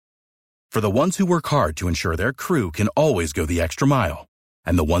For the ones who work hard to ensure their crew can always go the extra mile,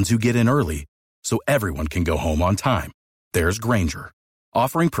 and the ones who get in early so everyone can go home on time, there's Grainger,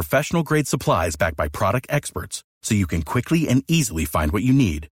 offering professional-grade supplies backed by product experts so you can quickly and easily find what you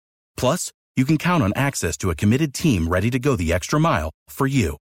need. Plus, you can count on access to a committed team ready to go the extra mile for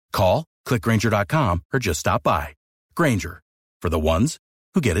you. Call, click Grainger.com, or just stop by. Grainger, for the ones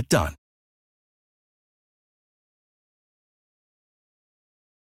who get it done.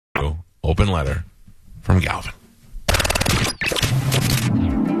 Open letter from Galvin.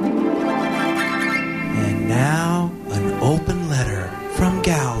 And now, an open letter from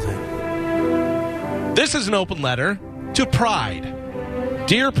Galvin. This is an open letter to Pride.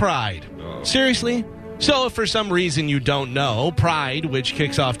 Dear Pride, seriously? So if for some reason you don't know, Pride, which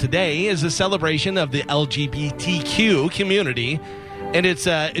kicks off today, is a celebration of the LGBTQ community, and it's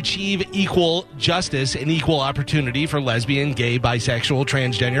achieve equal justice and equal opportunity for lesbian, gay, bisexual,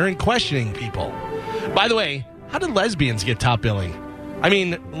 transgender, and questioning people. By the way, how did lesbians get top billing? I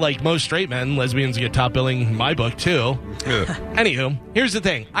mean, like most straight men, lesbians get top billing in my book, too. Anywho, here's the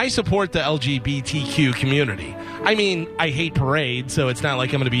thing. I support the LGBTQ community. I mean, I hate parades, so it's not like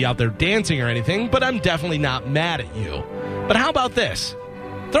I'm going to be out there dancing or anything, but I'm definitely not mad at you. But how about this?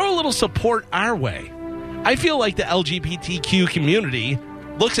 Throw a little support our way. I feel like the LGBTQ community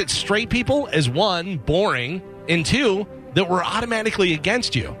looks at straight people as, one, boring, and two, that we're automatically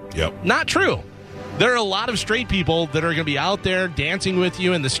against you. Yep. Not true. There are a lot of straight people that are going to be out there dancing with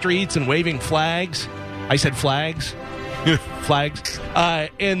you in the streets and waving flags. I said flags. Flags.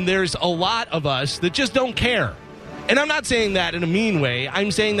 And there's a lot of us that just don't care. And I'm not saying that in a mean way.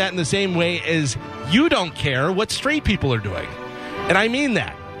 I'm saying that in the same way as you don't care what straight people are doing. And I mean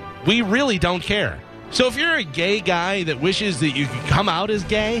that. We really don't care. So if you're a gay guy that wishes that you could come out as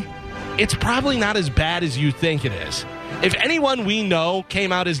gay, it's probably not as bad as you think it is. If anyone we know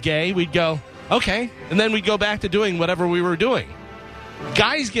came out as gay, we'd go, okay, and then we'd go back to doing whatever we were doing.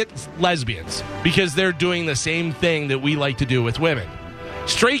 Guys get lesbians because they're doing the same thing that we like to do with women.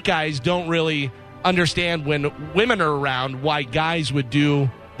 Straight guys don't really understand when women are around why guys would do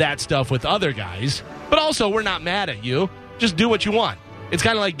that stuff with other guys. But also, we're not mad at you. Just do what you want. It's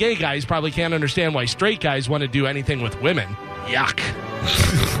kind of like gay guys probably can't understand why straight guys want to do anything with women. Yuck.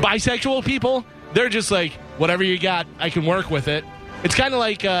 Bisexual people, they're just like, whatever you got, I can work with it. It's kind of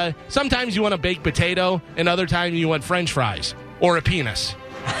like sometimes you want a baked potato and other times you want French fries or a penis.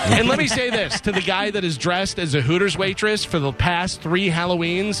 And let me say this to the guy that is dressed as a Hooters waitress for the past 3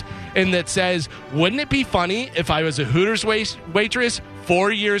 Halloweens and that says, wouldn't it be funny if I was a Hooters waitress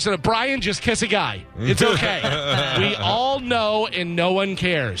 4 years and Brian, just kiss a guy. It's okay. We all know and no one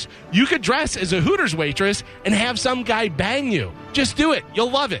cares. You could dress as a Hooters waitress and have some guy bang you. Just do it.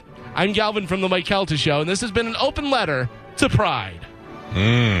 You'll love it. I'm Galvin from The Mike Kelta Show, and this has been an open letter to Pride.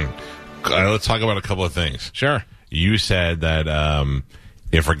 Let's talk about a couple of things. Sure. You said that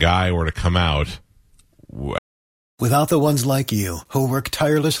if a guy were to come out... Without the ones like you, who work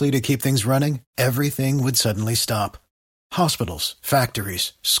tirelessly to keep things running, everything would suddenly stop. Hospitals,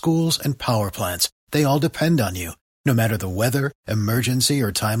 factories, schools, and power plants, they all depend on you. No matter the weather, emergency,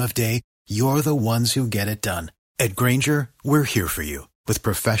 or time of day, you're the ones who get it done. At Grainger, we're here for you with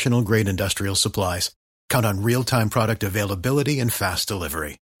professional-grade industrial supplies. Count on real-time product availability and fast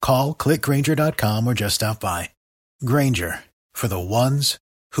delivery. Call, click Grainger.com, or just stop by. Grainger, for the ones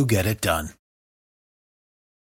who get it done.